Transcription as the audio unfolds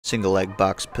single leg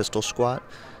box pistol squat.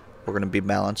 We're going to be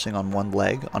balancing on one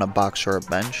leg on a box or a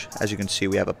bench. As you can see,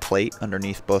 we have a plate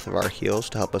underneath both of our heels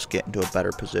to help us get into a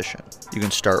better position. You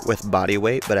can start with body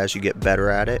weight, but as you get better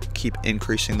at it, keep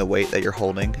increasing the weight that you're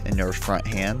holding in your front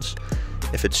hands.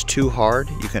 If it's too hard,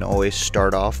 you can always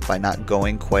start off by not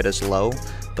going quite as low,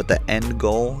 but the end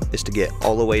goal is to get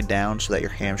all the way down so that your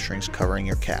hamstring's covering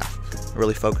your calf.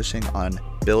 Really focusing on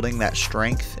building that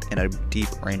strength in a deep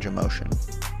range of motion.